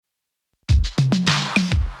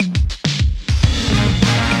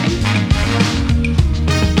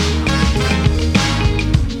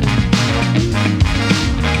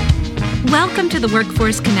the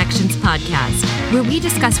Workforce Connections podcast, where we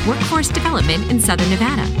discuss workforce development in Southern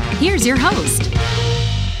Nevada. Here's your host.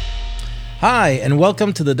 Hi, and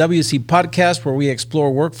welcome to the WC podcast, where we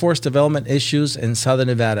explore workforce development issues in Southern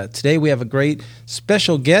Nevada. Today, we have a great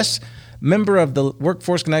special guest, member of the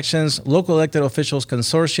Workforce Connections Local Elected Officials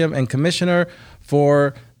Consortium and Commissioner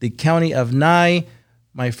for the County of Nye,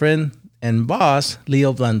 my friend and boss,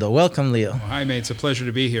 Leo Blundell. Welcome, Leo. Well, hi, mate. It's a pleasure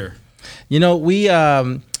to be here. You know,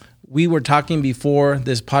 we were talking before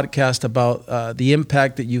this podcast about the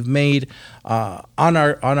impact that you've made on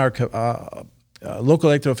our local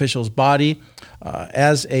elected officials body.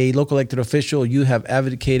 As a local elected official, you have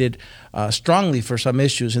advocated strongly for some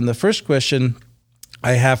issues. And the first question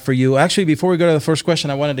I have for you, actually, before we go to the first question,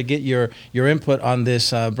 I wanted to get your input on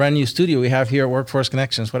this brand new studio we have here at Workforce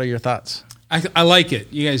Connections. What are your thoughts? I like it.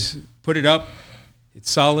 You guys put it up. It's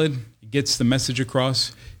solid. It gets the message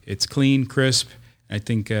across. It's clean, crisp. I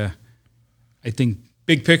think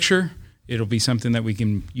big picture, it'll be something that we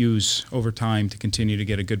can use over time to continue to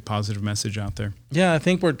get a good positive message out there. Yeah, I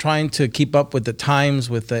think we're trying to keep up with the times,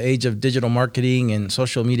 with the age of digital marketing and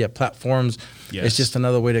social media platforms. Yes. It's just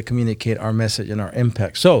another way to communicate our message and our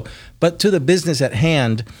impact. So, but to the business at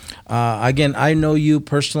hand, again, I know you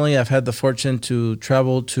personally. I've had the fortune to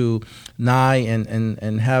travel to Nye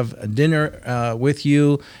and have a dinner with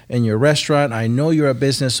you in your restaurant. I know you're a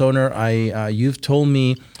business owner. You've told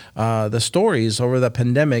me the stories over the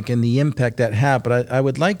pandemic and the impact that had, but I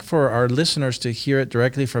would like for our listeners to hear it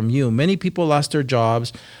directly from you. Many people lost their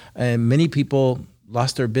jobs, and many people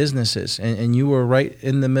lost their businesses, and you were right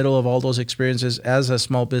in the middle of all those experiences as a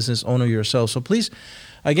small business owner yourself. So please,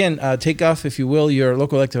 again, take off, if you will, your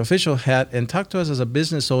local elected official hat and talk to us as a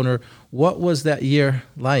business owner. What was that year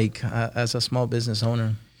like as a small business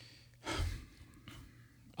owner?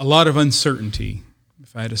 A lot of uncertainty,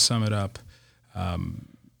 if I had to sum it up.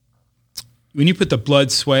 When you put the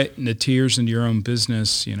blood, sweat, and the tears into your own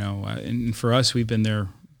business, and for us, we've been there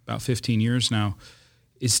about 15 years now,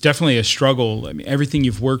 it's definitely a struggle. I mean, everything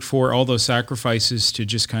you've worked for, all those sacrifices to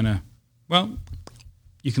just kind of,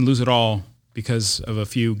 you can lose it all because of a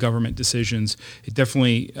few government decisions. It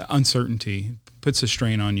definitely, uncertainty puts a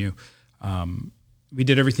strain on you. We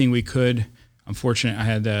did everything we could. I'm fortunate I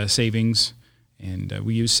had savings, and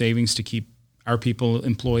we used savings to keep our people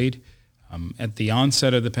employed. At the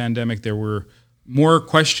onset of the pandemic, there were more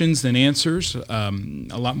questions than answers, a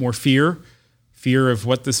lot more fear of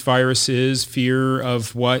what this virus is, fear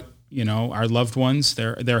of what, our loved ones,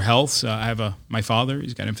 their health. I have my father,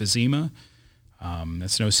 he's got emphysema.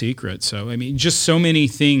 That's no secret. So, I mean, just so many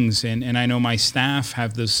things. And I know my staff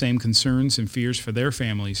have those same concerns and fears for their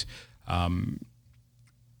families.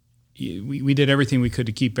 We did everything we could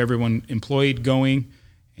to keep everyone employed, going,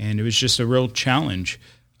 and it was just a real challenge.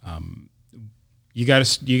 You got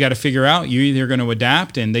to figure out, you're either going to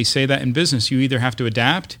adapt, and they say that in business, you either have to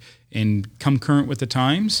adapt and come current with the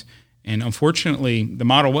times, and unfortunately, the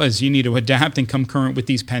model was you need to adapt and come current with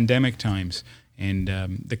these pandemic times. And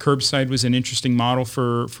the curbside was an interesting model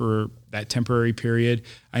for that temporary period.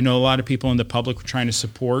 I know a lot of people in the public were trying to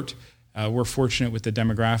support. We're fortunate with the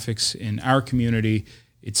demographics in our community.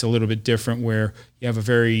 It's a little bit different where you have a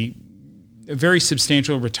very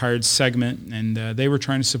substantial retired segment, and they were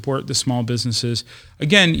trying to support the small businesses.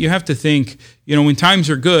 Again, you have to think, when times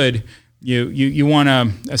are good, you want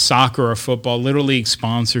a soccer or a football, Little League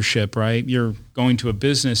sponsorship, right? You're going to a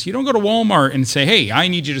business. You don't go to Walmart and say, hey, I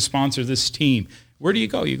need you to sponsor this team. Where do you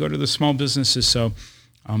go? You go to the small businesses. So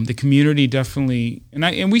the community definitely,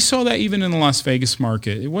 and we saw that even in the Las Vegas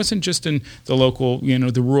market. It wasn't just in the local,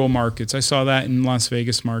 the rural markets. I saw that in Las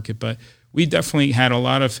Vegas market, but we definitely had a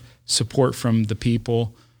lot of support from the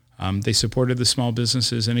people. They supported the small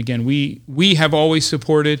businesses. And again, we have always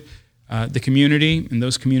supported the community and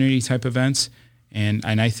those community type events. And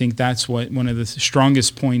I think that's one of the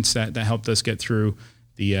strongest points that helped us get through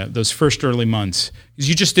those first early months, because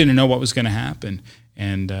you just didn't know what was going to happen.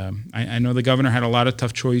 And I know the governor had a lot of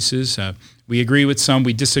tough choices. We agree with some,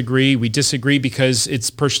 we disagree. We disagree because it's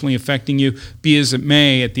personally affecting you. Be as it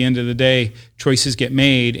may, at the end of the day, choices get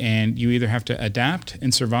made, and you either have to adapt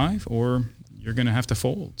and survive, or you're going to have to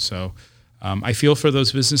fold. So I feel for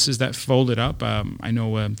those businesses that folded up. I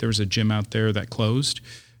know there was a gym out there that closed.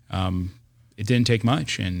 It didn't take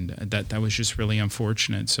much, and that was just really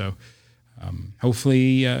unfortunate. So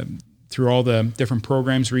hopefully through all the different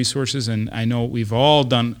programs, resources, and I know we've all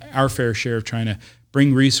done our fair share of trying to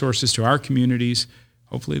bring resources to our communities.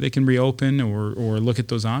 Hopefully they can reopen or look at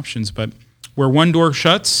those options. But where one door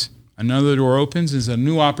shuts, another door opens is a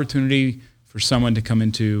new opportunity for someone to come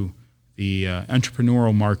into the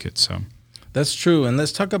entrepreneurial market. So that's true. And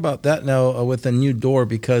let's talk about that now with a new door,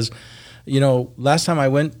 because last time I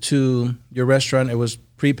went to your restaurant, it was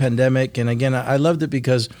pre-pandemic. And again, I loved it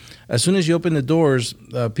because as soon as you open the doors,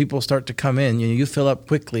 people start to come in. You fill up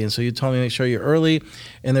quickly. And so you told me make sure you're early.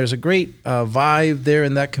 And there's a great vibe there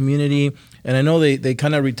in that community. And I know they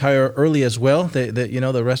kind of retire early as well.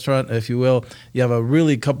 The restaurant, if you will, you have a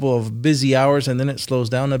really couple of busy hours and then it slows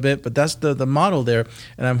down a bit. But that's the model there.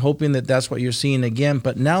 And I'm hoping that that's what you're seeing again.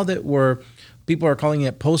 But now that people are calling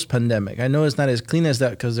it post-pandemic, I know it's not as clean as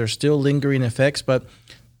that because there's still lingering effects. But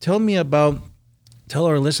tell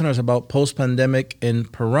our listeners about post-pandemic in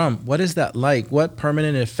Pahrump. What is that like? What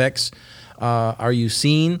permanent effects are you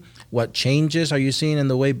seeing? What changes are you seeing in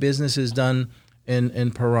the way business is done in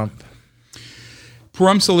Pahrump?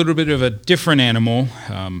 Pahrump's a little bit of a different animal.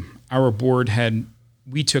 Our board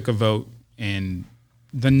we took a vote, and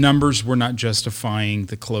the numbers were not justifying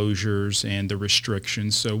the closures and the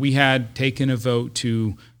restrictions. So we had taken a vote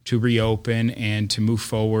to reopen and to move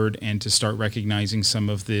forward and to start recognizing some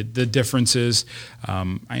of the differences.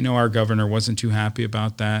 I know our governor wasn't too happy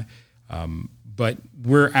about that, but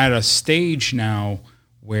we're at a stage now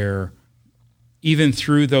where even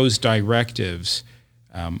through those directives,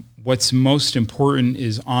 what's most important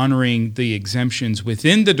is honoring the exemptions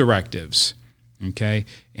within the directives. Okay.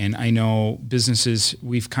 And I know businesses,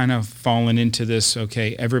 we've kind of fallen into this.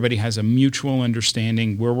 Okay. Everybody has a mutual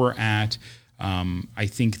understanding where we're at. I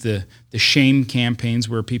think the shame campaigns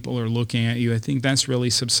where people are looking at you, I think that's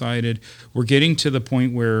really subsided. We're getting to the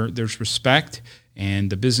point where there's respect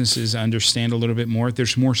and the businesses understand a little bit more.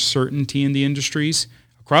 There's more certainty in the industries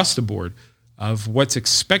across the board of what's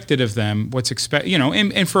expected of them,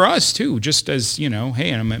 and for us too, just as,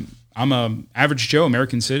 hey, I'm a average Joe,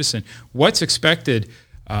 American citizen. What's expected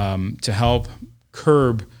to help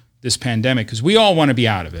curb this pandemic? Because we all want to be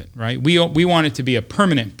out of it, right? We want it to be a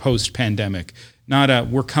permanent post-pandemic, not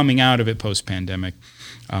we're coming out of it post-pandemic.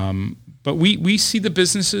 But we see the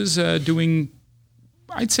businesses doing,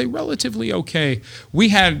 I'd say, relatively okay. We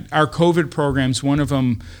had our COVID programs, one of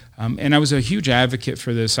them, and I was a huge advocate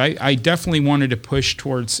for this. I definitely wanted to push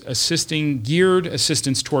towards geared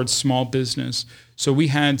assistance towards small business. So we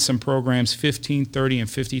had some programs, $15,000, $30,000, and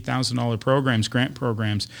 $50,000 programs, grant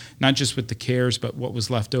programs, not just with the CARES, but what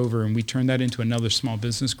was left over. And we turned that into another small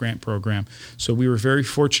business grant program. So we were very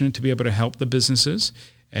fortunate to be able to help the businesses.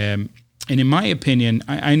 And in my opinion,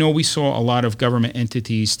 I know we saw a lot of government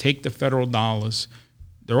entities take the federal dollars.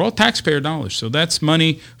 They're all taxpayer dollars. So that's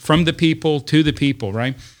money from the people to the people,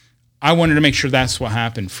 right? I wanted to make sure that's what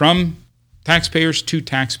happened. From taxpayers to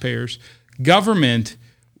taxpayers.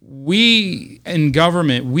 We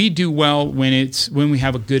do well when we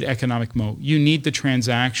have a good economic moat. You need the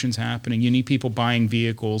transactions happening. You need people buying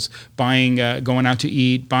vehicles, going out to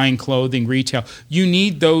eat, buying clothing, retail. You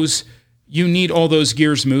need all those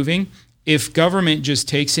gears moving. If government just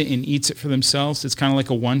takes it and eats it for themselves, it's kind of like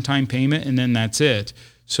a one-time payment and then that's it.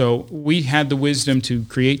 So we had the wisdom to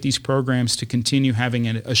create these programs to continue having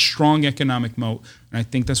a strong economic moat. And I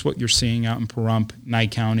think that's what you're seeing out in Pahrump, Nye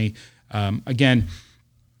County. Again,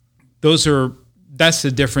 that's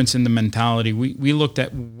the difference in the mentality. We looked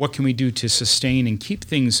at what can we do to sustain and keep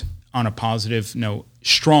things on a positive note,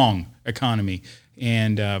 strong economy.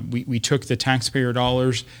 And we took the taxpayer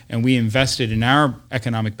dollars and we invested in our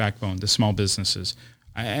economic backbone, the small businesses.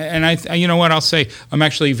 You know what I'll say? I'm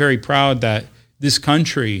actually very proud that this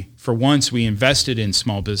country, for once, we invested in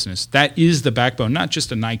small business. That is the backbone, not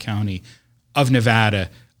just of Nye County, of Nevada,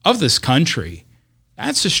 of this country.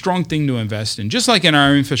 That's a strong thing to invest in. Just like in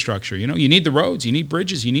our infrastructure, you need the roads, you need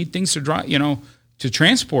bridges, you need things to drive, to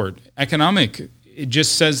transport. Economic, it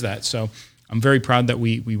just says that. So I'm very proud that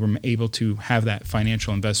we were able to have that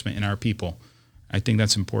financial investment in our people. I think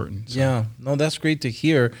that's important. So. Yeah, no, that's great to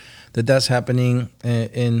hear that that's happening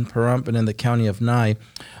in Pahrump and in the county of Nye.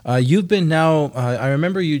 You've been now, I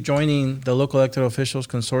remember you joining the Local Elected Officials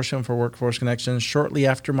Consortium for Workforce Connections shortly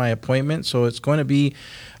after my appointment. So it's going to be,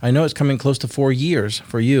 I know it's coming close to 4 years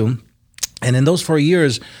for you. And in those 4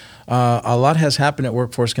 years, a lot has happened at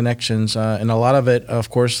Workforce Connections, and a lot of it, of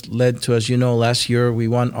course, led to, as you know, last year we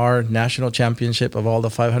won our national championship of all the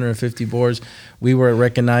 550 boards. We were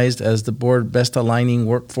recognized as the board best aligning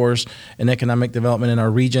workforce and economic development in our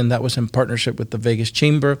region. That was in partnership with the Vegas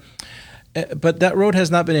Chamber. But that road has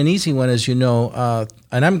not been an easy one, as you know,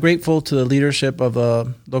 and I'm grateful to the leadership of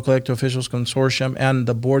the Local Elected Officials Consortium and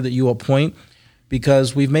the board that you appoint,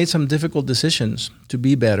 because we've made some difficult decisions to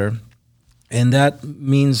be better. And that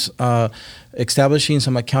means establishing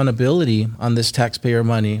some accountability on this taxpayer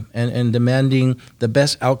money and demanding the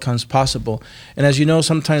best outcomes possible. And as you know,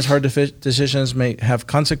 sometimes hard decisions may have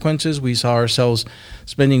consequences. We saw ourselves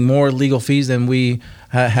spending more legal fees than we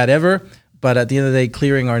had ever. but at the end of the day,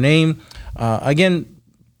 clearing our name. Again,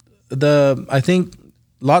 I think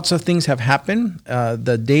lots of things have happened.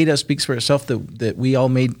 The data speaks for itself that we all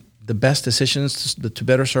made the best decisions to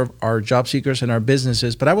better serve our job seekers and our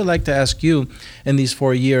businesses. But I would like to ask you, in these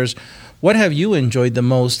 4 years, what have you enjoyed the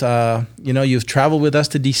most? You've traveled with us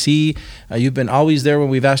to DC. You've been always there when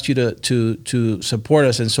we've asked you to support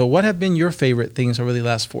us. And so what have been your favorite things over the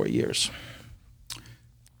last 4 years?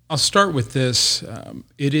 I'll start with this.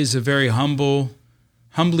 It is a very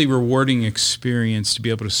humbly rewarding experience to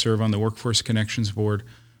be able to serve on the Workforce Connections Board,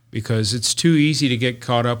 because it's too easy to get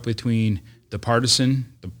caught up between the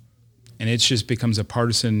partisan, and it just becomes a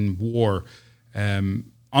partisan war.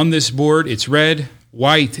 On this board, it's red,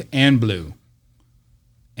 white, and blue,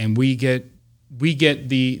 and we get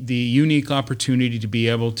the unique opportunity to be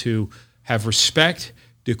able to have respect,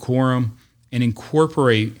 decorum, and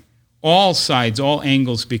incorporate all sides, all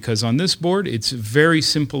angles, because on this board, it's a very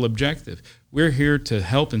simple objective. We're here to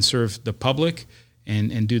help and serve the public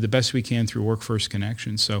and do the best we can through Workforce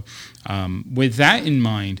Connections. So with that in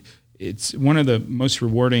mind, it's one of the most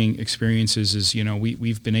rewarding experiences is,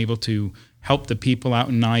 we've been able to help the people out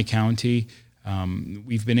in Nye County.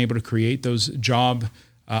 We've been able to create those job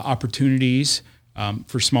opportunities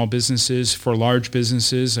for small businesses, for large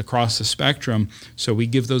businesses across the spectrum. So we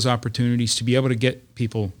give those opportunities to be able to get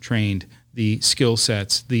people trained, the skill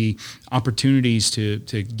sets, the opportunities to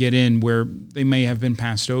get in where they may have been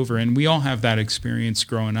passed over. And we all have that experience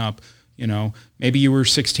growing up. Maybe you were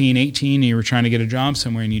 16, 18, and you were trying to get a job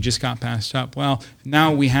somewhere and you just got passed up. Well,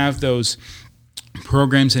 now we have those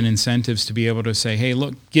programs and incentives to be able to say, hey,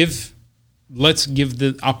 look, let's give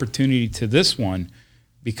the opportunity to this one,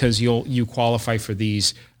 because you qualify for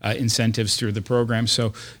these incentives through the program.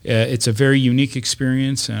 So it's a very unique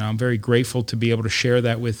experience, and I'm very grateful to be able to share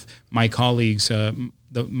that with my colleagues,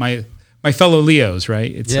 my fellow Leos,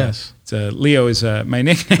 right? Yes. Leo is my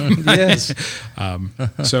nickname. Yes.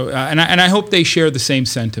 And I hope they share the same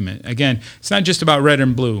sentiment. Again, it's not just about red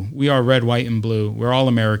and blue. We are red, white, and blue. We're all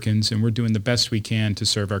Americans, and we're doing the best we can to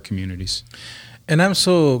serve our communities. And I'm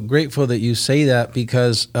so grateful that you say that,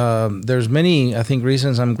 because there's many, I think,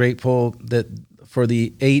 reasons I'm grateful that for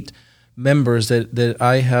the 8 members that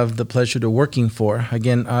I have the pleasure to working for.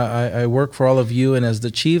 Again, I work for all of you, and as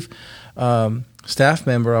the chief staff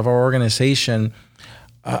member of our organization,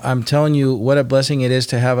 I'm telling you what a blessing it is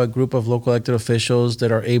to have a group of local elected officials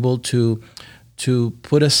that are able to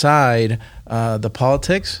put aside the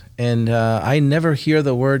politics. And I never hear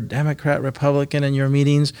the word Democrat, Republican in your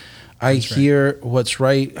meetings. I hear what's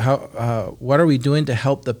right. What are we doing to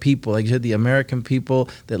help the people? Like you said, the American people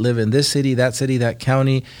that live in this city, that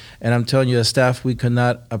county. And I'm telling you, as staff, we could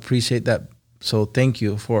not appreciate that. So thank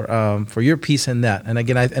you for your piece in that. And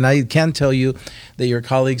again, I can tell you that your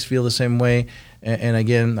colleagues feel the same way. And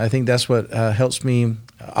again, I think that's what helps me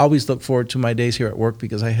always look forward to my days here at work,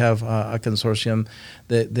 because I have a consortium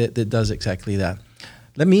that does exactly that.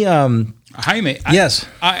 Let me, Jaime. Yes.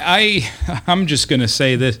 I'm just going to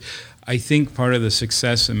say this. I think part of the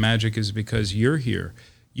success and magic is because you're here.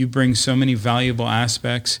 You bring so many valuable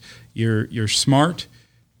aspects. You're smart,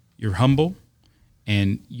 you're humble,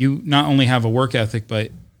 and you not only have a work ethic, but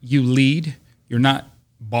you lead. You're not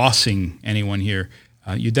bossing anyone here.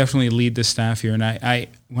 You definitely lead the staff here. And I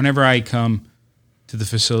whenever I come to the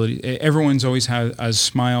facility, everyone's always had a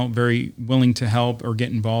smile, very willing to help or get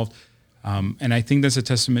involved. And I think that's a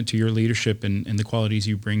testament to your leadership and the qualities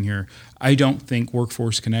you bring here. I don't think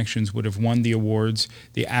Workforce Connections would have won the awards,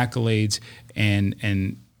 the accolades, and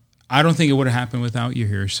I don't think it would have happened without you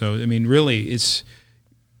here. So, I mean, really,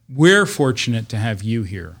 we're fortunate to have you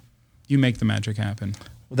here. You make the magic happen.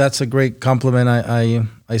 Well, that's a great compliment.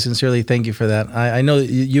 I sincerely thank you for that. I know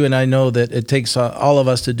you and I know that it takes all of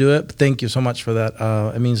us to do it. But thank you so much for that.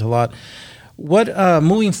 It means a lot. What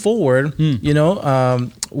moving forward,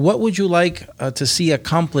 what would you like to see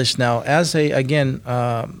accomplished now as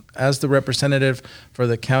as the representative for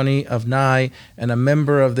the county of Nye and a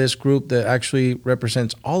member of this group that actually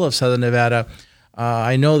represents all of Southern Nevada?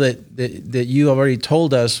 I know that you already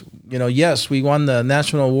told us, yes, we won the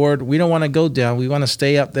national award. We don't want to go down. We want to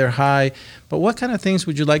stay up there high. But what kind of things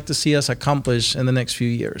would you like to see us accomplish in the next few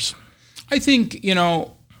years? I think,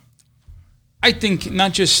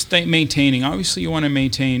 not just maintaining. Obviously, you want to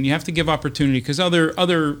maintain. You have to give opportunity, because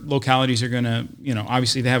other localities are going to,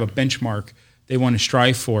 obviously they have a benchmark they want to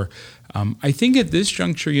strive for. I think at this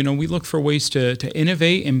juncture, we look for ways to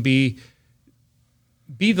innovate and be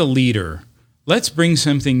the leader. Let's bring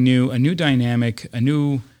something new, a new dynamic, a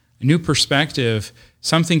new perspective,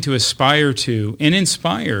 something to aspire to and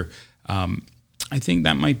inspire. I think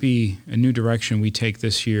that might be a new direction we take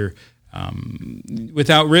this year.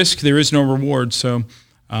 without risk, there is no reward. So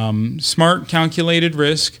smart, calculated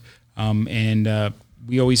risk, and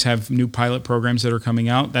we always have new pilot programs that are coming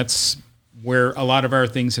out. That's where a lot of our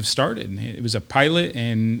things have started. It was a pilot,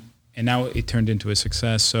 and now it turned into a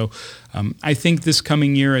success. So I think this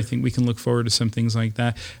coming year, I think we can look forward to some things like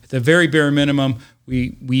that. At the very bare minimum,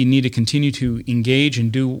 we need to continue to engage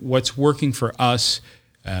and do what's working for us.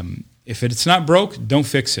 If it's not broke, don't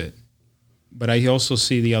fix it. But I also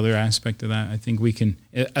see the other aspect of that. I think we can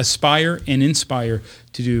aspire and inspire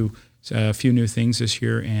to do a few new things this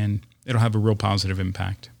year, and it'll have a real positive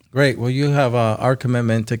impact. Great. Well, you have our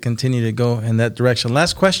commitment to continue to go in that direction.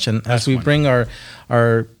 Last question, as we bring our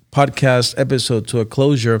podcast episode to a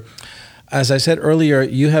closure. As I said earlier,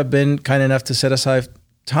 you have been kind enough to set aside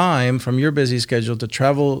time from your busy schedule to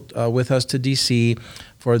travel with us to DC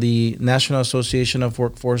for the National Association of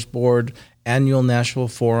Workforce Board annual national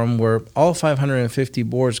forum, where all 550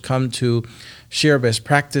 boards come to share best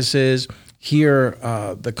practices, hear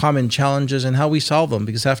the common challenges and how we solve them.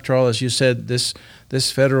 Because after all, as you said, this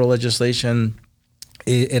federal legislation,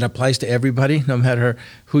 it applies to everybody, no matter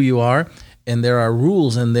who you are. And there are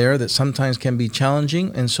rules in there that sometimes can be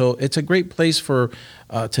challenging. And so it's a great place for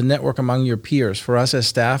to network among your peers, for us as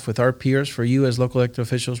staff with our peers, for you as local elected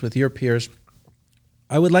officials with your peers.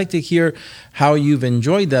 I would like to hear how you've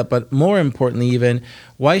enjoyed that, but more importantly even,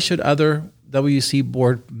 why should other WC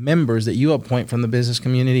board members that you appoint from the business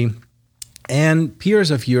community and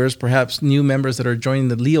peers of yours, perhaps new members that are joining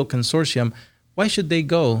the LEO Consortium, why should they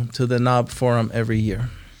go to the NOB Forum every year?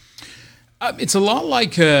 It's a lot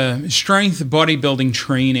like strength bodybuilding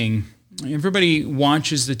training. Everybody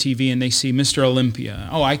watches the TV and they see Mr. Olympia.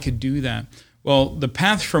 Oh, I could do that. Well, the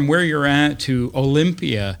path from where you're at to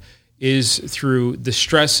Olympia is through the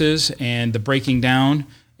stresses and the breaking down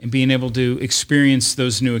and being able to experience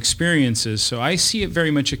those new experiences. So I see it very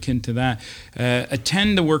much akin to that.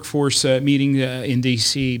 Attend the workforce meeting in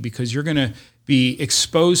DC, because you're going to be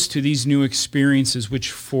exposed to these new experiences, which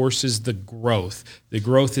forces the growth. The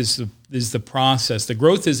growth is the process. The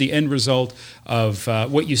growth is the end result of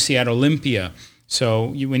what you see at Olympia. So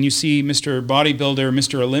when you see Mr. Bodybuilder,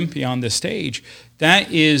 Mr. Olympia on the stage,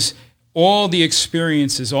 that is all the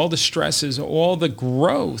experiences, all the stresses, all the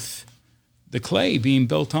growth, the clay being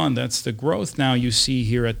built on. That's the growth now you see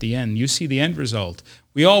here at the end. You see the end result.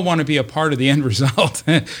 We all want to be a part of the end result,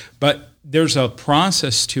 but there's a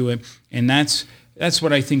process to it, and that's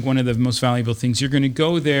what I think one of the most valuable things. You're going to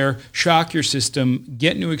go there, shock your system,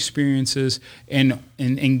 get new experiences, and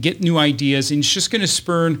get new ideas, and it's just going to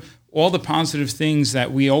spurn all the positive things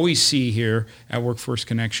that we always see here at Workforce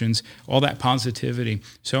Connections, all that positivity.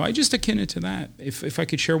 So I just akin it to that. If I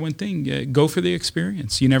could share one thing, go for the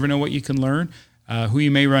experience. You never know what you can learn, who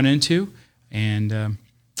you may run into, and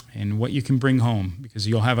what you can bring home, because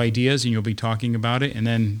you'll have ideas and you'll be talking about it, and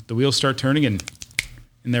then the wheels start turning, and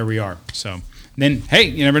there we are. So then, hey,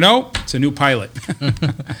 you never know, it's a new pilot.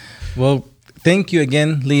 Well, thank you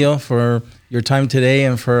again, Leo, for your time today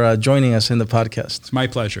and for joining us in the podcast. It's my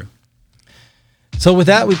pleasure. So with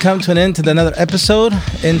that, we come to an end to another episode.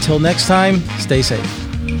 Until next time, stay safe.